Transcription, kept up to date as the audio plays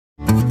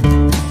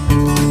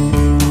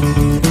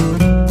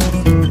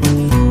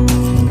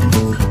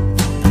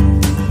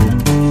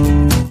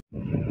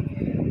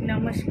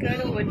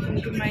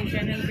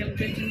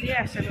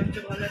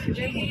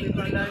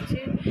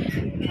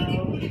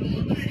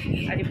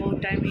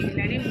Time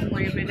हो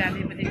मुझे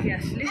गाधे पाधे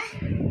आसली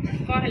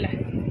कौन है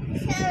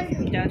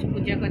जाऊँ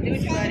पूजा करदेवी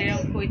छुआरे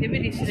खोदेवी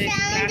ऋषि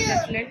क्लास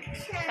आसले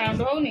साउंड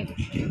होनी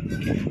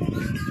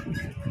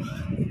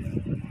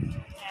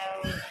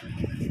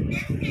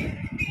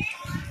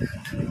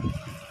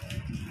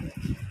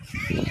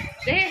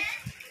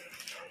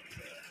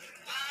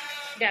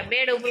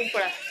बेड ऊपर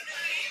पड़ा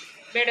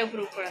बेड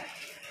ऊपर पड़ा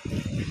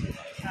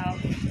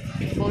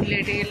बहुत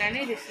लेट है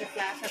ऋषि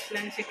क्लास आसला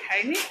से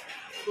खाइनी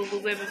गुगु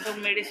को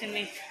मेडिसिन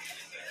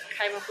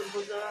खाइबा पूर्व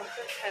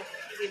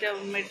दुटा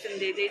मेडिसिन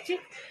दे देछि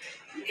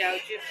जाऊँ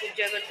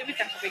पूजा करदेवी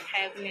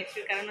खाया नहीं आस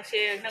कारण से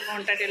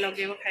घंटाटे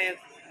लगे खाया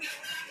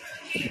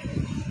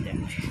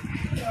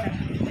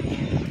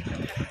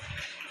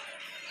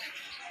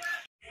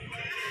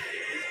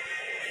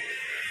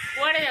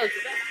कुआड़े जाऊँ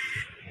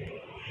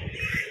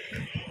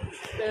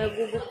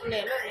गुगु ने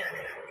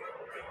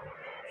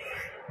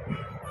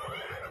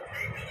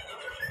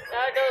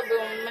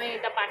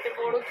मैंने पाटे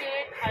पड़ू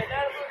खाइला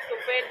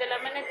पेट देला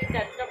मैंने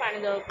 3-4 पानी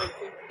दवा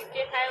पड़े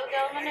टे खाया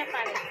जाओ मैंने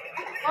पानी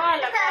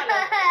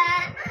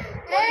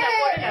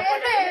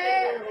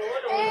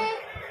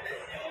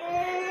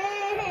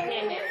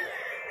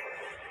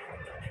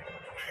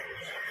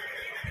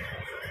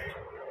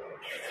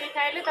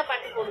खाइले तो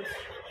पाटे पड़ू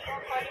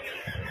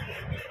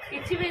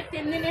किसी भी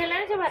 3 दिन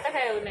है से भात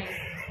खाया नहीं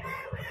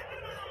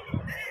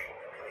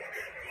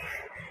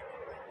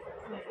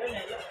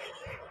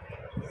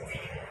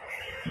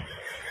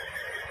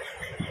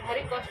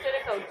भारी कष्ट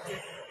खाऊँ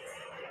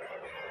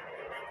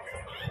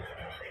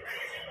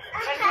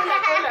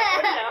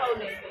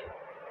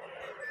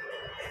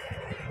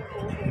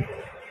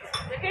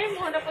देखे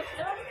मुहटा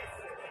पचल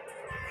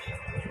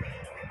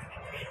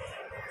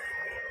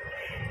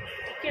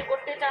टे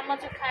गोटे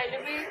चामच खाइले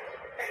भी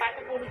पाट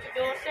पड़ू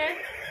जोर से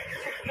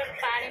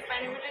पानी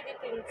पानी बोले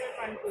 2-3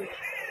 पानी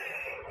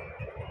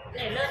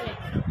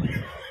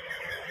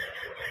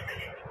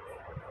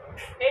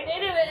पी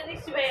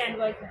ऋषि भाई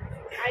एंड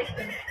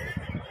आइसक्रीम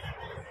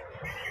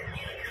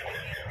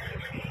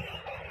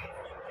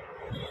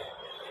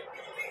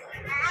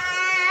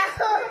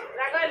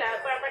रागला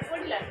पाट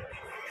पड़ा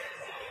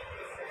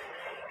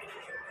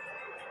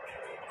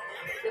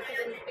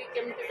देखते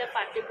केमती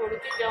पाटी पड़ू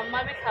जमा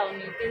भी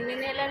खाऊनी 3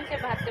 दिन है से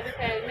भात भी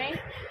खाए नहीं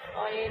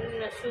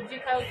और सुजी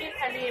खाऊ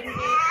खाली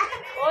एमती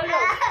ओलो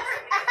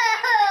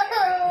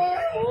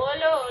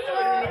ओलो ओलो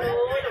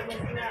ओलो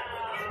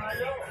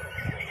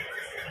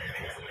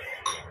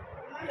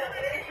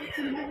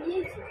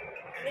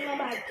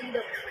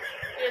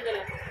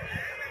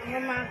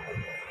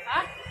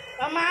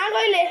माँ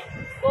कहले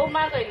कौ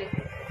माँ कहले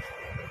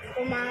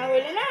तो माँ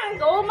कहले ना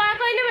कौ माँ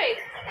कहले भाई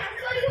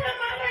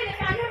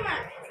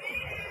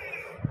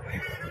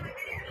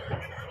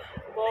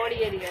बड़ी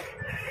एरिया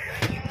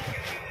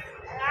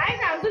आई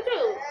कांदुचु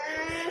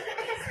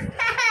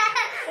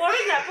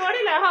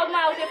पड़ला हाँ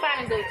माँ आउटे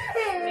पानी दे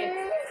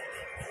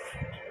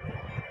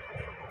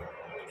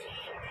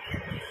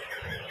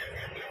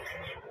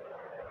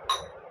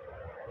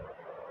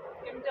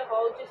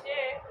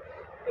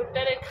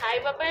टोटाल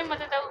खाइबा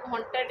मत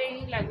घंटाटे ही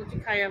लगुच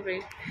खायापे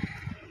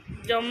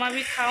जमा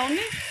भी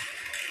खाऊनी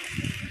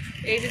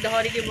ये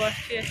धरिकी बस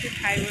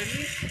खाइब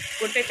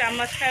गोटे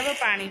चामच खाइब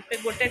पानी पे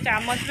गोटे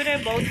चामच पे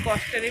बहुत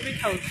कष्ट भी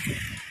खाऊ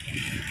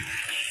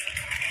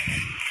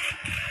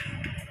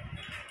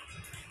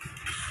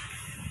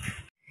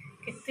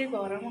केते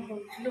गरम हो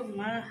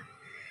माँ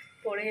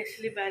पड़े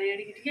आसली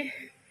बारियाड़ी के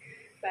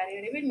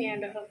बारियाड़ी भी निआ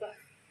डहक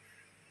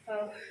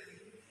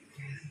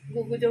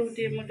गुगु जो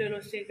मोटे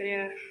रोसे कर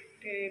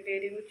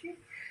डेरी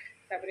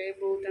होपरे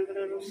बो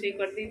रोसे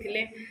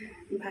करदे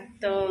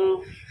भात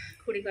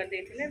खुड़ी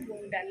करदे बो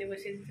डाली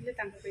बसई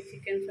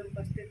चिकेन सब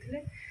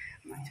कषि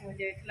माछ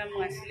भजा होता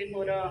मुझे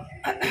मोर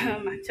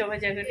माछ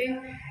भजा कली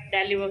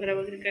डाली बगरा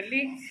बगरी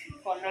कली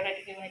कलरा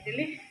टे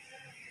भाजली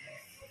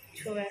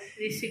छुआ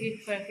ऋषि की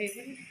खुआ खाई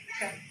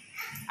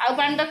आउ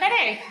पानी दरकार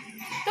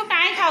तू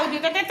कहीं खाऊ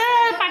ते तो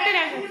पाटे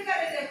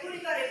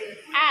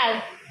आ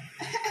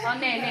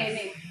ने ने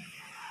ने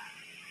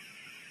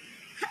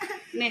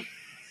ने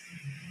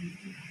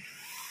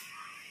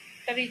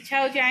तार इच्छा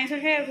हो आईस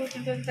खाया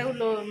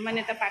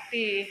माने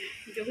पार्टी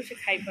जो से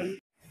खाई पार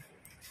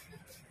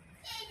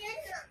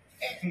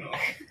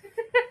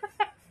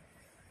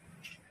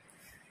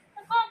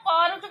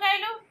कौन करू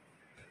कहलु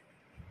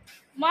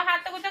मो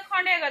हाथ को तो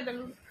खंडिया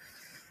करदेलु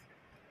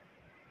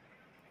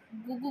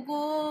गुगु को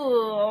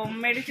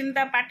मेडिसिन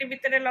ता पार्टी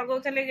भितर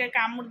लगौले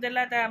कामुड़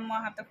देला मो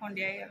हाथ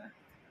खंडिया गला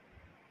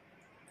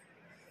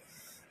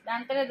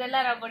दांत देला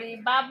रगड़ी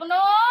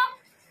बाबुनो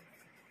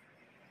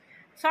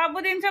सब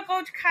जिन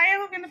कौच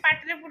खाया कि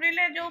पाटे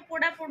पुरेले जो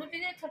पोड़ा पड़ू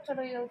छोट छोट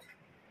हो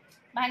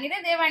भांगी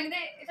दे भांगी दे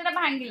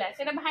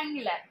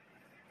भांगिला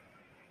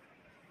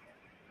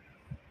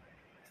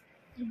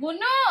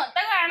गुनु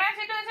तक आना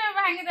से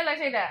भांगी देला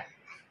सेटा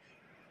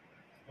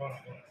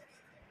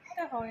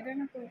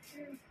हैरान कर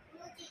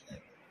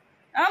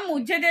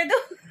मुझे दे दो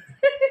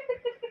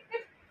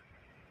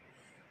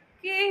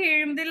कि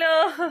हिम दिलो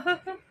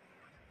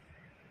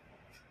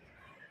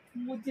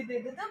मुझे दे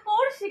दे तो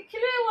कौन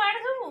शिखिले वार्ड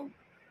सब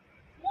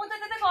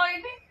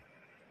କହିନି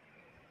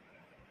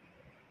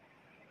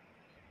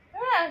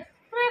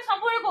ପୁରା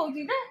ସବୁବେଳେ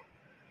କହୁଛି ନା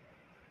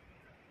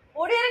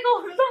ओडिया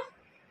कहूँ तो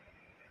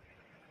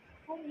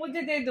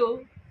मुझे दे दो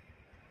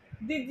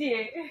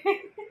दीजिए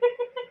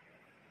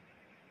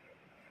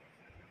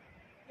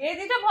ये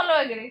दीटा भल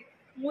लगे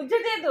मुझे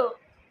दे दो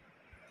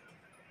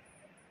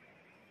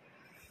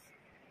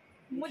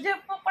मुझे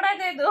पकड़ा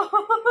दे दो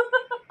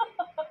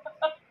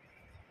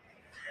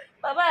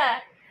बाबा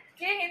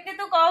के हिंदी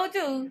तू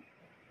कहू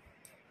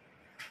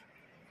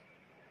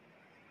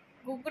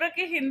गुगुर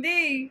की हिंदी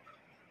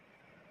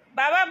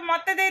बाबा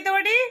मत दे दो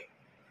डी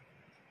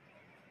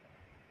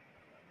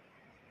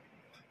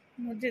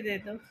मुझे दे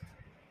दो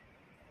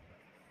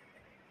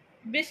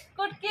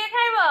बिस्कुट किए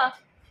खाइबा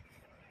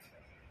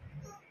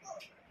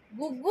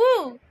गुगु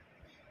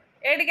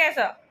एड कैस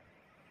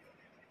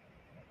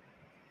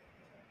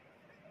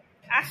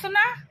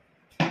आसुना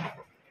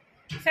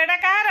सेटा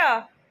कहार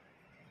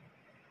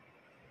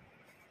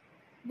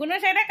गुनु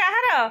सेटा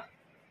कहार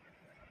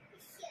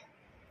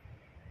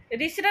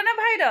ऋषिर ना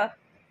भाईर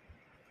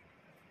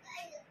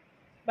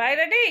भाईर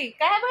टी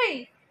कहा भाई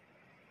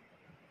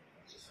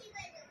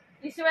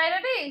ऋषि भाईर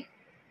टी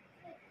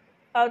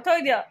हौ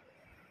थोई दियो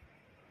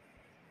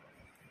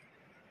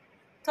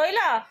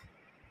थोइला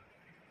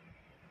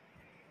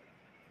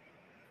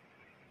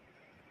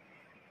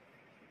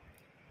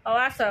हौ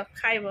आस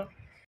खाइब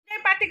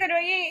पार्टी कर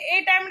ये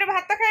टाइम रे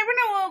भात खाइब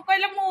ना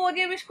कहले मु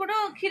ओरियो बिस्कुट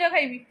क्षीर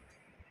खाइबी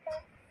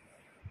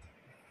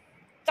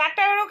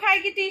 4टा बेलू खाई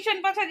ट्यूशन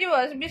पछा जीव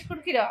बिस्कुट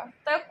क्षीर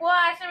तो पुआ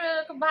आसे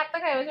भात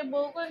खाइब से बो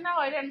को ना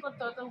हैरान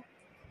करतो तो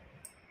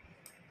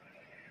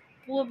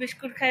पुओ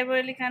बिस्कुट खाइब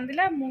बोली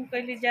कांदिला मु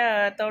कहली जा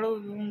तळु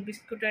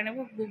बिस्कुट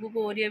आनबो गुगु को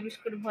ओरियो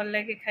बिस्कुट भल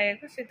लागे खाया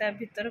को से ता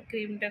भीतर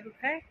क्रीम टा को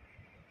खाए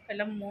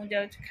कहला मु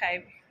जाउ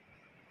खाइबी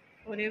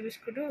ओरियो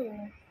बिस्कुट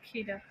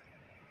क्षीर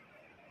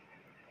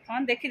हाँ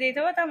देखी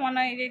देथबो ता मन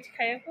हो जाई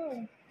खाया को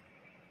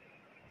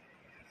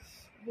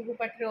गुगु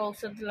पाटी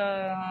औषध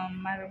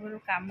मारबो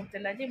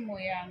कामुतेला जे मो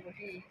या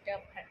आंगुठी इटा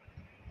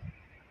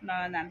ना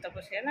दांत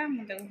पसेला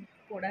मु ताको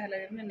पोड़ा हला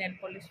जे नेल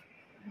पॉलिश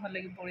भल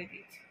लगी पोड़ी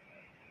देछि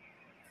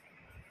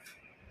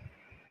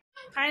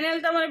फाइनल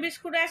तुम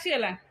बिस्कुट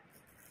आसीगला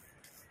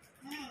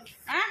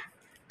हाँ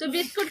तू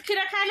बिस्कुट क्षीर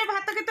खाइले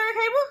भात केतबे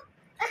खाइबू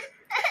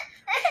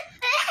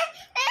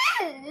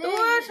तू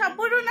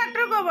सबुरु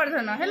नाटर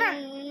गोवर्धन हैला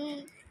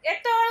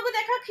एत बेलू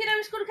देख क्षीर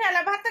बिस्कुट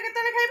खाइला भात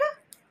केतबे खाइबू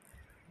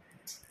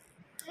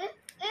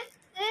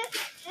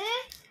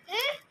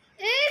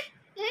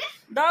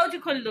दौच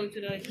खोल दौच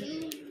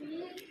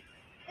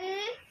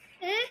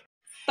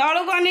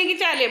तलू को अनेक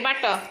चले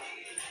बाट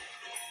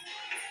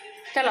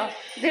चलो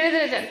धीरे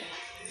धीरे चल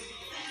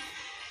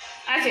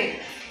आसे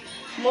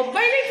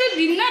मोबाइल तो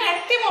दिन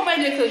राति मोबाइल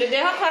देखो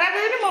देह खराब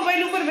हो मोबाइल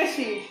ऊपर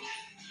बेसी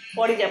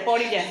पड़ी जा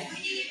पड़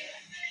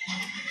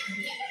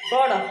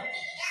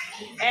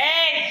ए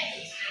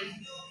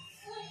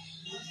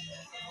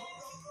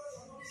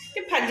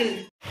फाजिल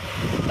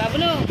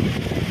बाबुनु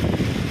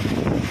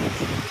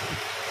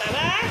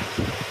बाबा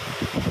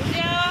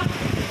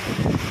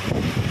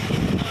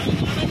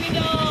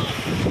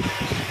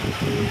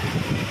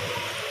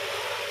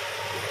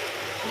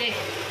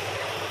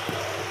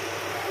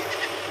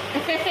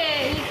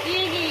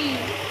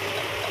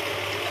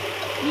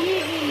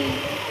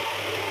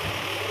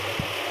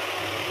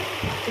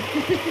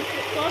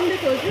कौन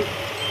देखो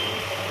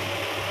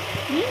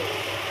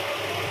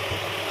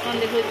कौन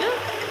देखो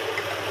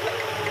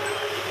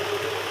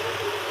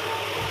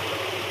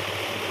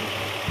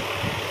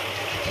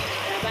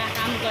बाबा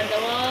काम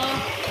करदब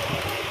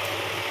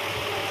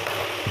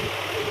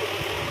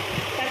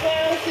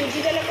सुजी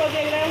देले कह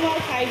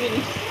खाइबी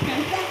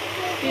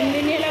 3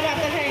 दिन है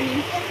भात खाइनी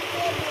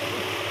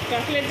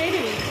चॉकलेट दे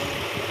देवी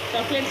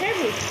चॉकलेट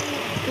खाइबू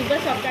तू तो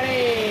सका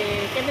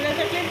केतटा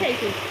चॉकलेट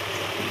खाइछु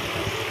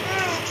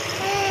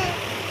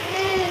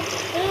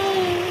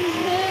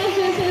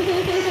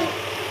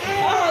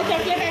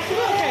चॉकलेट आसो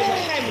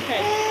खाइबू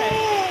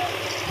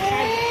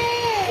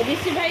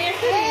ऋषि भाई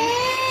आस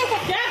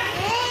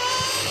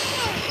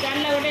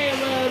जानला गोटे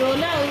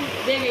रोल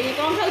देख ये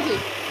कौन खाऊ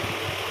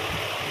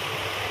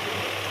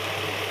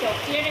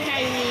चॉकलेट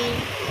खाइबी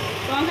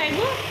कौन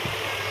खाइबू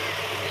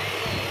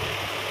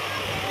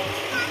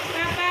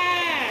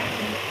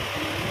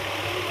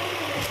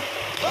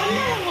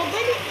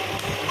मोबाइल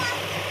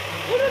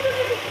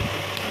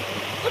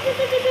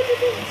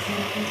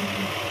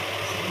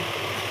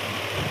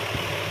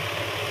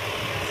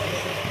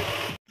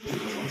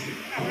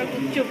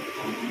गुपचुप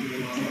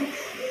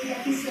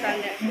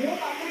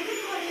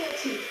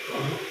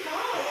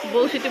बो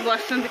सीटी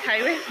बस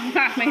खाइबे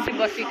आम ये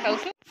बस खाऊ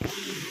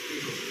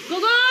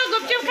गुगु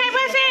गुपचुप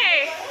खाइबा से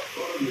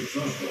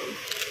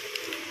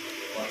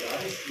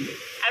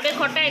आगे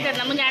खटा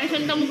होता मुझे जानी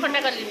शुणी तो मुझे खटा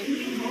कली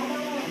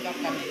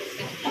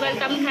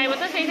तुम खाइब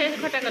तो सही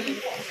खटा कली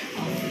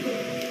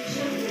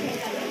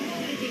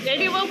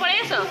रेडी वो पड़े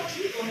आस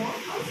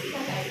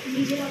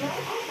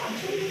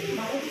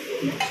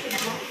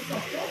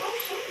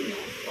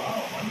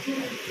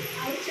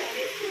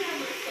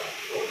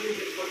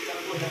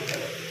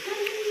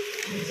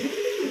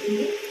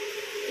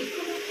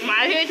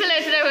बड़ी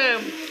होइछले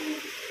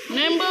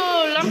नींबू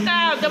लंका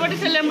दबटी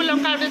से नींबू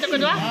लंका दे तो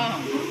दवा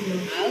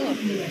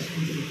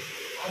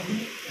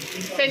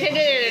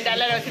से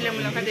डाला रखी नींबू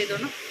लंका दे दो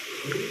ना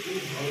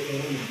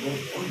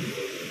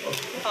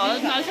हां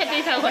न से ती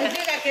खाओ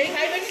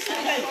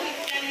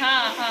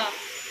हां हां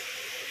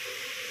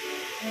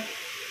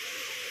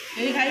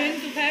यही खाइबे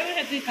तू खाइबे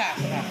से तू खा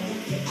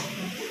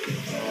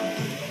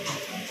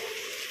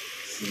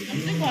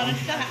हमसे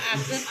घरटी का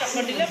आस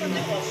चपटिले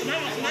मते बसना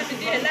मसना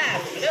सिटी हैला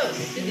रे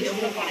सिटी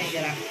हमरो पानी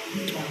जरा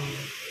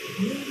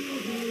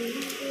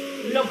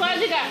लोक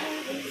अधिका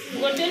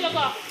गोटे लोक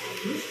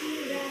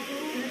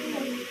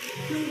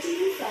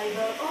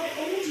फाइबर और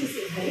एनर्जी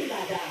से भरे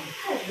बादाम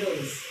हर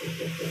रोज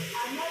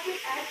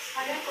अनलिमिटेड एप्स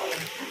आया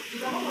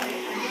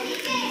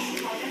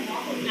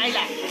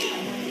आइला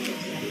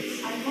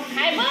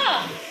खाइबो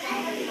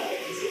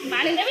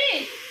पानी देबी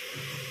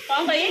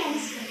कौन भाई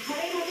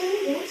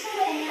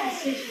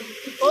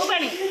ओ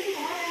पानी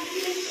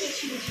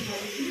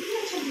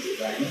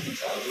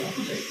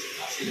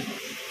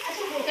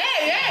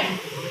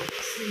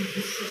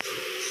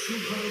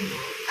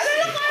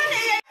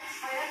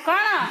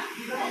कौन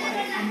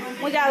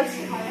मुझे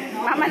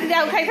मामा जी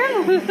जाऊ खाई खानु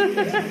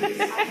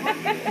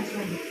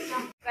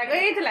राग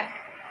होइथिला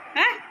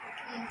हां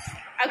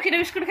आ क्षीर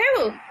बिस्कुट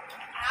खाइबू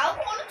आउ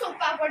कोन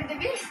चोपा पड़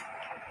देबी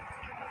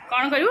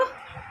कौन करू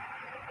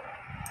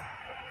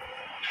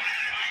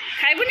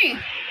खाइबुनी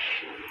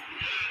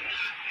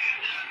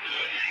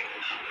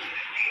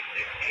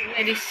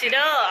ऋषिर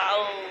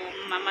आउ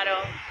मामार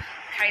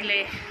खाइले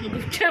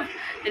गुपचुप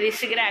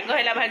ऋषि के राग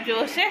है भारी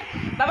जोर से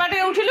बाबा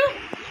टे उठिलु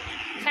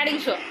साड़ी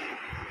शो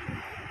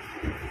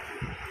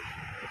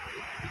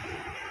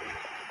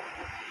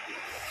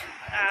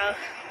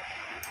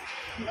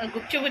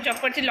गुपचुप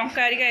चपटी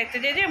लंका हरिका एत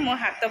जे मो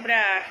हाथ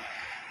पूरा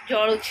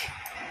जलुची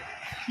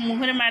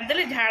मुहरे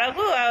मारदेले झाड़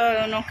को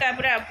लंका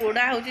पूरा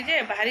पोड़ा हो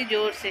भारी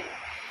जोर से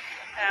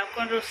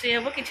कौन रोषे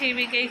हम कि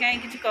भी कहीं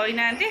किसी कही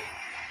ना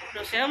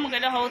रोषे हम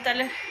कहले हौ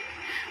ताले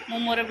मु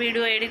मोर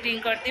वीडियो एडिटिंग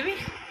करदेवी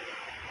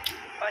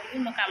कर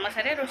मो कम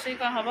सारे रोषे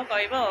कौन हम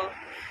कह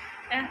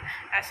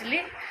आसली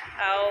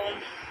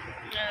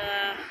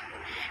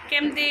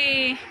केमती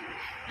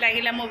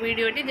लगिला मो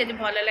वीडियोटी जब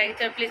भल लगी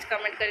तो प्लीज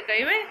कमेंट कर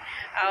करेंगे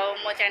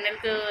मो चैनल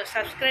को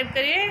सब्सक्राइब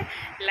करिए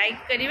लाइक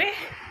करिए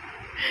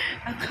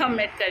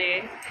कमेंट करिए।